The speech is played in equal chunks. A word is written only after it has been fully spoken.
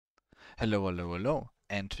Hello, hello, hello.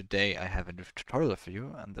 And today I have a new tutorial for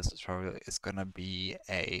you, and this tutorial is gonna be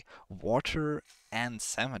a water and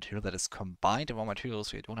sand material that is combined in one material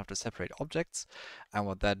so you don't have to separate objects. And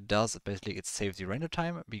what that does, basically it saves you render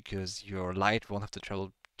time because your light won't have to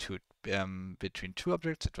travel to between two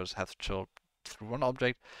objects, it just has to travel through one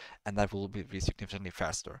object, and that will be significantly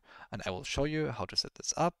faster. And I will show you how to set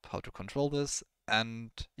this up, how to control this,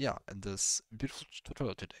 and yeah, in this beautiful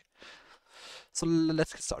tutorial today. So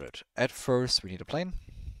let's get started. At first, we need a plane.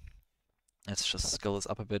 Let's just scale this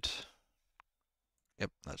up a bit.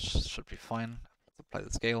 Yep, that should be fine. Let's apply the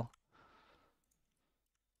scale.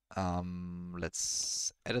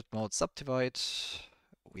 Let's edit mode subdivide.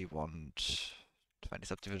 We want 20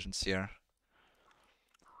 subdivisions here.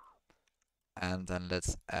 And then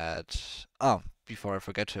let's add, before I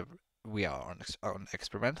forget, we are on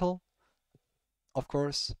experimental, of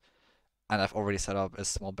course. And I've already set up a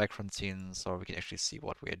small background scene so we can actually see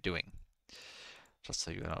what we are doing. Just so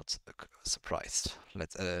you're not surprised.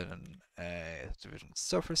 Let's add a division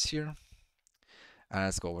surface here. And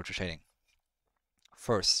let's go over to shading.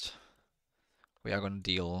 First, we are going to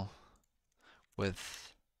deal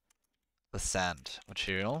with the sand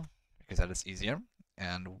material, because that is easier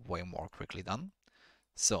and way more quickly done.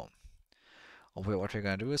 So, what we're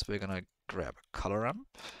going to do is we're going to grab a color ramp.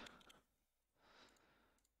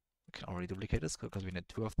 We can already duplicate this because we need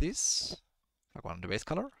two of these. Like one in the base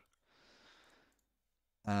color.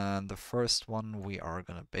 And the first one we are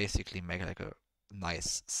going to basically make like a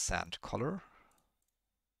nice sand color.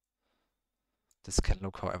 This can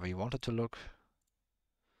look however you want it to look.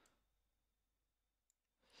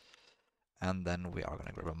 And then we are going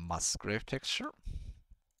to grab a Musgrave texture.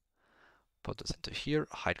 Put this into here,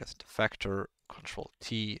 hide this into factor, Control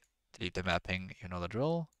T, delete the mapping, you know the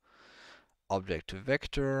drill. Object to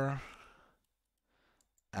vector.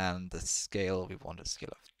 And the scale, we want a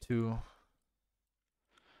scale of 2.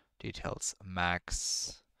 Details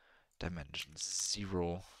max, dimension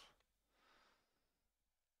 0.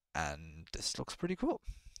 And this looks pretty cool.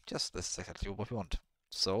 Yes, this is exactly what we want.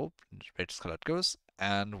 So, rate how it goes,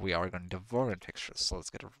 and we are going to Warren textures. So let's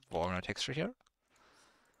get a Warren texture here.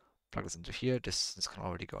 Plug this into here. This can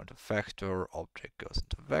already go into vector. Object goes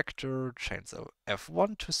into vector. Change the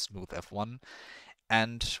F1 to smooth F1.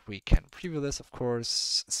 And we can preview this, of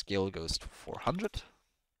course. Scale goes to 400.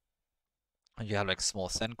 And you have like small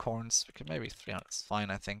sand corns. We can maybe 300 is fine,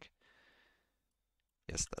 I think.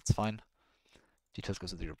 Yes, that's fine. Details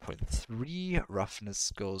goes to 0.3.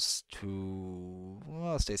 Roughness goes to,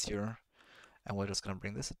 well, stays here. And we're just going to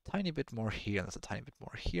bring this a tiny bit more here, and this a tiny bit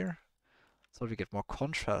more here. So we get more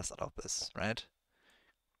contrast out of this, right?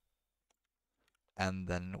 And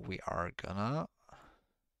then we are gonna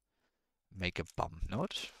make a bump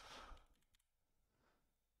node.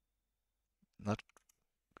 Not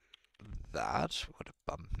that, we want a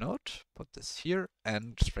bump node. Put this here,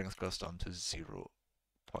 and strength goes down to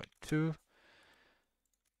 0.2.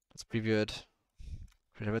 Let's preview it.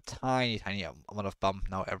 We have a tiny amount of bump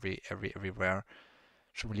now everywhere.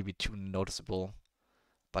 Shouldn't really be too noticeable,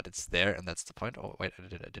 but it's there, and that's the point. Oh wait, I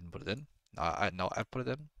didn't put it in. No, I put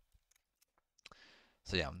it in.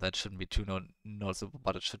 So yeah, that shouldn't be too noticeable,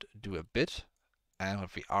 but it should do a bit. And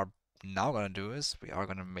what we are now going to do is we are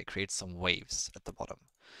going to create some waves at the bottom.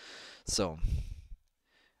 So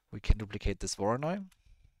we can duplicate this Voronoi,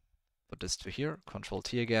 put this to here, Control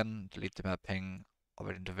T again, delete the mapping,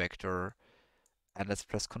 over into vector, and let's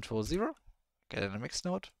press Control 0, get in a mix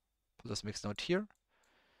node, put this mix node here.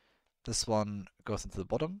 This one goes into the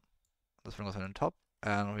bottom, this one goes on the top,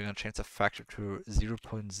 and we're going to change the factor to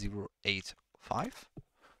 0.085.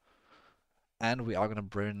 And we are going to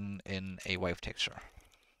bring in a wave texture.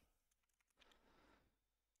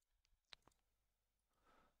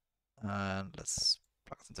 And let's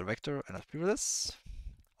plug this into the vector and let's preview this.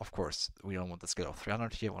 Of course, we don't want the scale of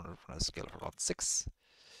 300 here, we want a scale of around 6.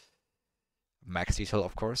 Max detail,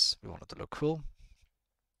 of course, we want it to look cool.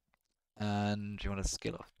 And you want a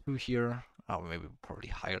scale of 2 here. Oh, maybe probably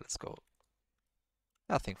higher, let's go.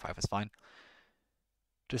 I think 5 is fine.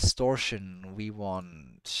 Distortion, we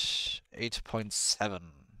want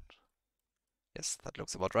 8.7. Yes, that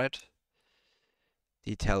looks about right.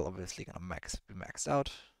 Detail, obviously gonna be maxed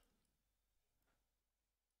out.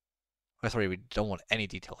 Oh, sorry, we don't want any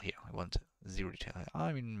detail here. We want 0 detail here.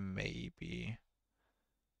 I mean, maybe.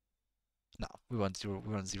 No, we want 0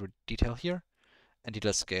 detail here. And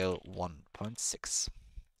detail scale 1.6.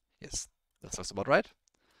 Yes, that looks about right.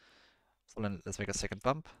 So then let's make a second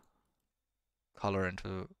bump. Color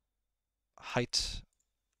into height.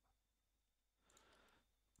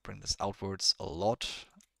 Bring this outwards a lot.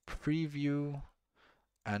 Preview.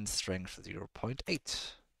 And strength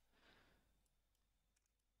 0.8.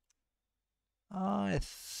 I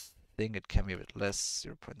think it can be a bit less.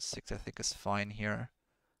 0.6 I think is fine here.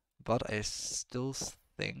 But I still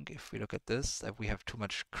think if we look at this, that we have too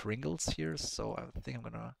much crinkles here, so I think I'm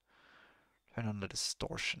gonna turn on the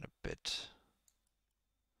distortion a bit.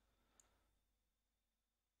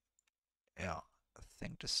 Yeah, I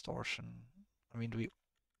think distortion. I mean,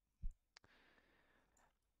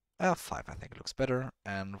 5 I think it looks better,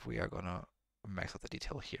 and we are gonna max out the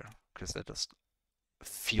detail here, because that just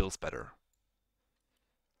feels better.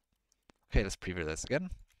 Okay, let's preview this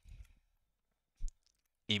again.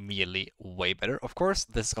 Immediately way better. Of course,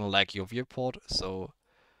 this is gonna lag your viewport, so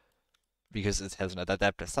because it has an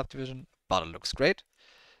adaptive subdivision, but it looks great.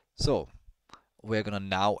 So we're gonna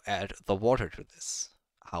now add the water to this.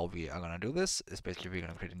 How we are gonna do this is basically we're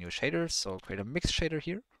gonna create a new shader. So create a mix shader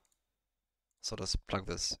here. So just plug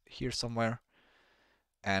this here somewhere.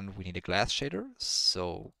 And we need a glass shader.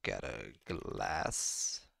 So get a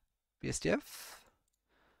glass BSDF.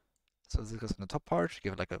 So this goes in the top part,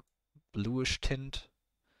 give it like a bluish tint.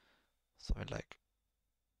 Something like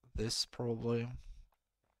this probably.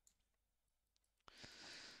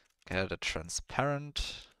 Get a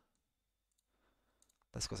transparent.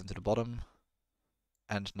 This goes into the bottom.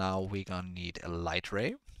 And now we're gonna need a light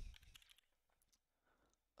ray.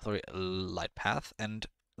 Sorry, a light path. And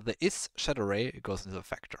the is shadow ray goes into the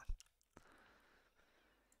vector.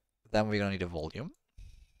 Then we're gonna need a volume.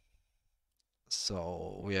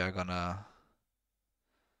 So we can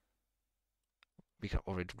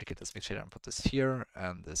already duplicate this mix shader and put this here,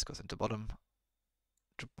 and this goes into bottom.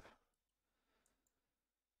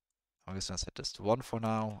 I'm just gonna set this to 1 for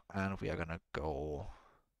now, and we are gonna go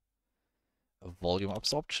a volume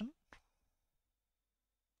absorption.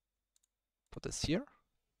 Put this here.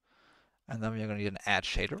 And then we're gonna need an add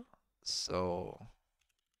shader. So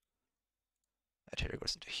add shader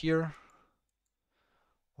goes into here.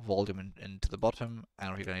 Volume into the bottom,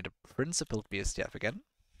 and we're gonna need a principled BSDF again.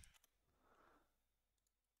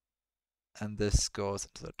 And this goes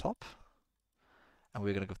into the top. And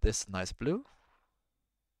we're gonna give this a nice blue.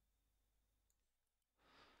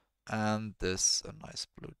 And this a nice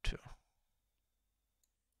blue too.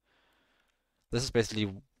 This is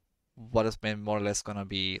basically what is more or less gonna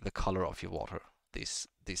be the color of your water. These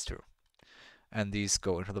two. And these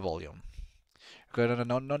go into the volume. You're gonna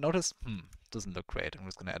notice, doesn't look great. I'm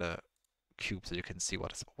just gonna add a cube so you can see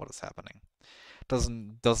what is happening.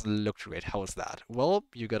 Doesn't look great. How is that? Well,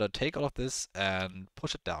 you gotta take all of this and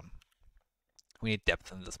push it down. We need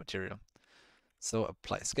depth in this material. So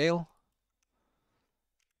apply scale.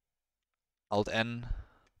 Alt N.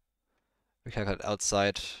 We calculate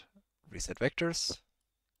outside, reset vectors.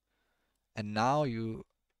 And now you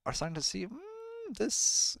are starting to see,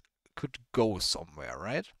 this could go somewhere,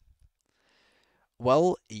 right?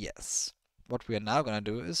 Well, yes. What we are now gonna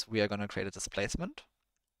do is we are gonna create a displacement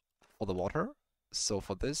for the water. So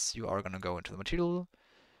for this, you are gonna go into the material,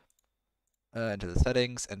 into the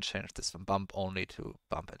settings, and change this from bump only to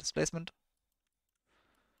bump and displacement.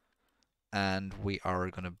 And we are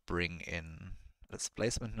gonna bring in a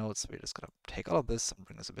displacement node. So we're just gonna take all of this and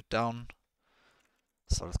bring this a bit down.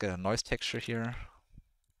 So let's get a noise texture here.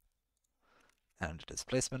 And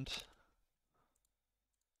displacement.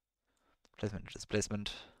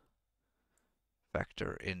 Displacement.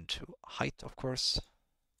 Vector into height, of course.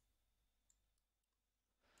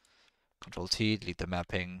 Control T, delete the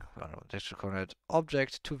mapping. We want to texture coordinate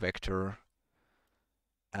object to vector.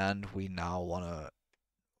 And we now want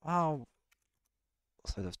to,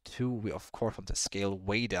 instead of 2, we of course want to scale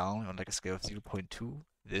way down on like a scale of 0.2.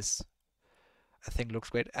 This, I think, looks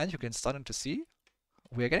great. And you can start to see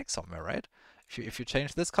we are getting somewhere, right? If you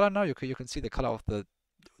change this color now, you can see the color of the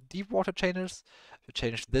deep water changes. If you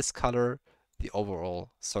change this color, the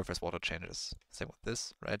overall surface water changes. Same with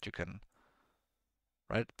this, right? You can,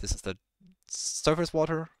 right? This is the surface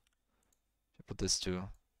water. If you put this to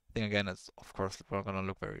thing again, it's of course we're gonna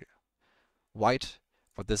look very white,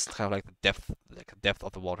 but this is kind of like the depth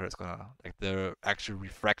of the water is gonna, like the actual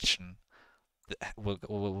refraction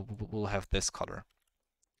will have this color.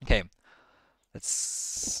 Okay,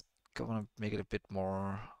 let's wanna make it a bit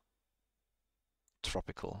more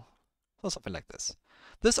tropical. So something like this.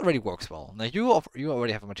 This already works well. Now you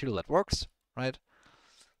already have a material that works, right?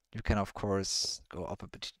 You can of course go up a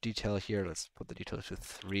bit detail here. Let's put the detail to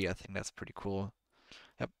 3. I think that's pretty cool.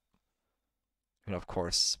 Yep. You can of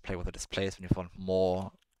course play with the displays. When you want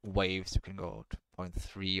more waves, you can go to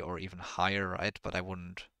 0.3 or even higher, right? But I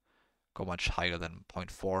wouldn't go much higher than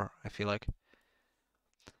 0.4, I feel like.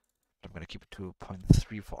 But I'm gonna keep it to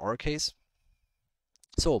 0.3 for our case.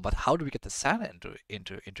 So, but how do we get the sand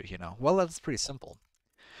into here now? Well, that's pretty simple.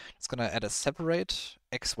 It's gonna add a separate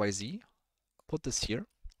XYZ put this here.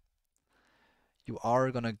 You are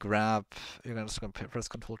gonna grab, you're gonna just gonna press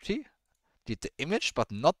Control T, delete the image,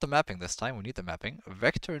 but not the mapping this time. We need the mapping.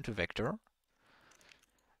 Vector into vector.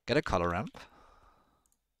 Get a color ramp.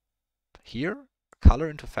 Here, color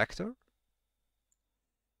into factor.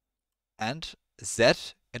 And Z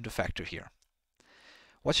into factor here.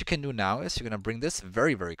 What you can do now is you're gonna bring this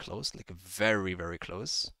very, very close, like very, very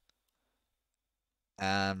close.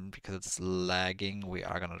 And because it's lagging, we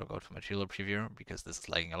are gonna go to material preview because this is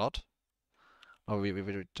lagging a lot. Oh,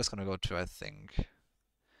 we're just gonna go to, I think.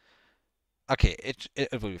 Okay, it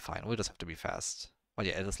will be fine. We'll just have to be fast. But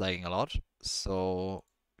yeah, it is lagging a lot. So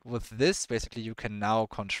with this, basically, you can now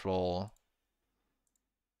control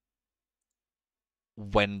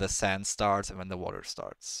when the sand starts and when the water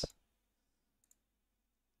starts.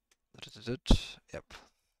 Yep.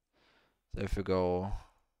 So if we go,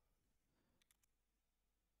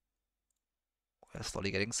 we're slowly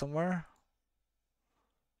getting somewhere.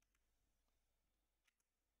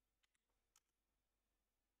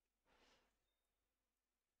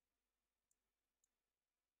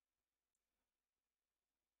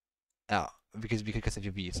 Yeah, because of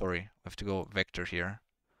UV, sorry. We have to go vector here.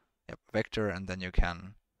 Yep, vector, and then you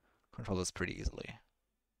can control this pretty easily.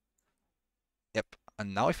 Yep,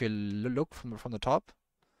 and now if you look from the top,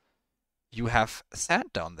 you have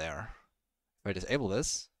sand down there. If I disable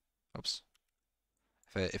this, oops.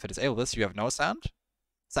 If I disable this, you have no sand,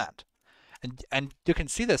 sand. And you can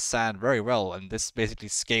see the sand very well, and this basically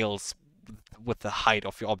scales with the height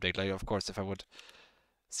of your object. Like, of course, if I would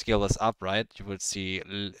scale this up, right, you would see,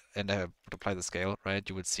 and I would apply the scale, right,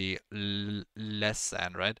 you would see less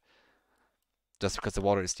sand, right? Just because the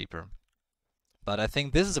water is deeper. But I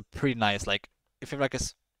think this is a pretty nice, like, if you have like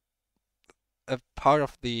a part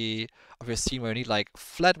of your scene where you need like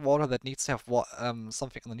flat water that needs to have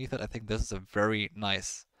something underneath it, I think this is a very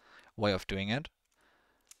nice way of doing it.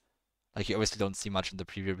 Like you obviously don't see much in the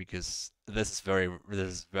preview because this is very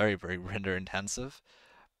render intensive.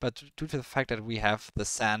 But due to the fact that we have the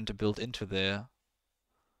sand built into the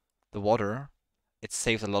water, it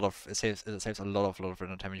saves a lot of a lot of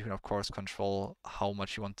render time. You can of course control how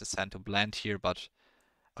much you want the sand to blend here, but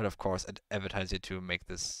I would of course advertise you to make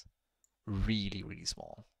this really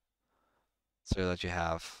small, so that you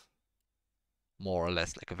have more or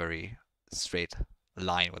less like a very straight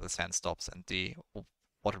line where the sand stops and the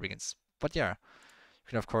water begins. But yeah, you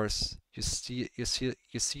can of course you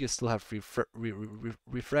still have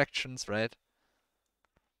refractions, right?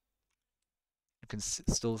 You can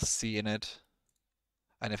still see in it.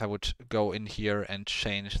 And if I would go in here and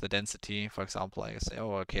change the density, for example, I say,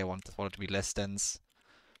 oh, okay, I want this water to be less dense,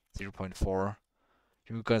 0.4.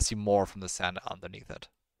 You're gonna see more from the sand underneath it.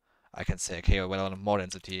 I can say, okay, well, I want more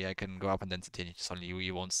density, I can go up in density, and suddenly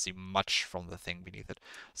you won't see much from the thing beneath it.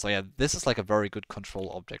 So yeah, this is like a very good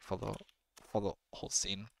control object for the whole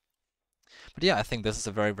scene. But yeah, I think this is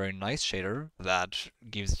a very nice shader that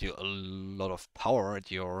gives you a lot of power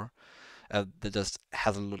at your that just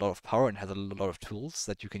has a lot of power and has a lot of tools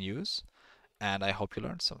that you can use. And I hope you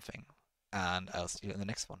learned something. And I'll see you in the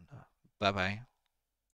next one. Bye bye.